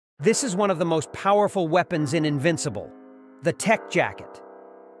This is one of the most powerful weapons in Invincible, the Tech Jacket.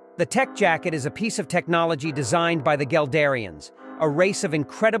 The Tech Jacket is a piece of technology designed by the Geldarians, a race of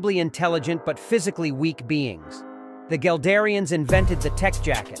incredibly intelligent but physically weak beings. The Geldarians invented the Tech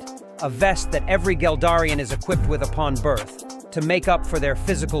Jacket, a vest that every Geldarian is equipped with upon birth, to make up for their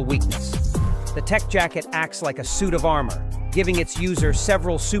physical weakness. The Tech Jacket acts like a suit of armor, giving its user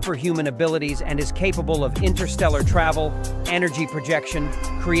several superhuman abilities and is capable of interstellar travel, energy projection,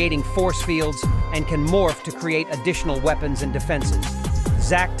 creating force fields, and can morph to create additional weapons and defenses.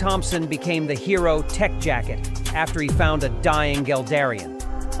 Zach Thompson became the hero Tech Jacket after he found a dying Geldarian.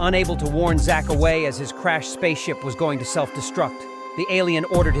 Unable to warn Zach away as his crashed spaceship was going to self-destruct, the alien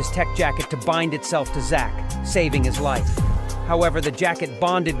ordered his Tech Jacket to bind itself to Zach, saving his life. However, the jacket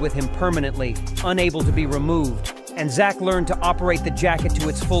bonded with him permanently, unable to be removed, and Zach learned to operate the jacket to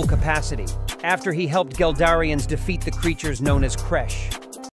its full capacity, after he helped Geldarians defeat the creatures known as Kresh.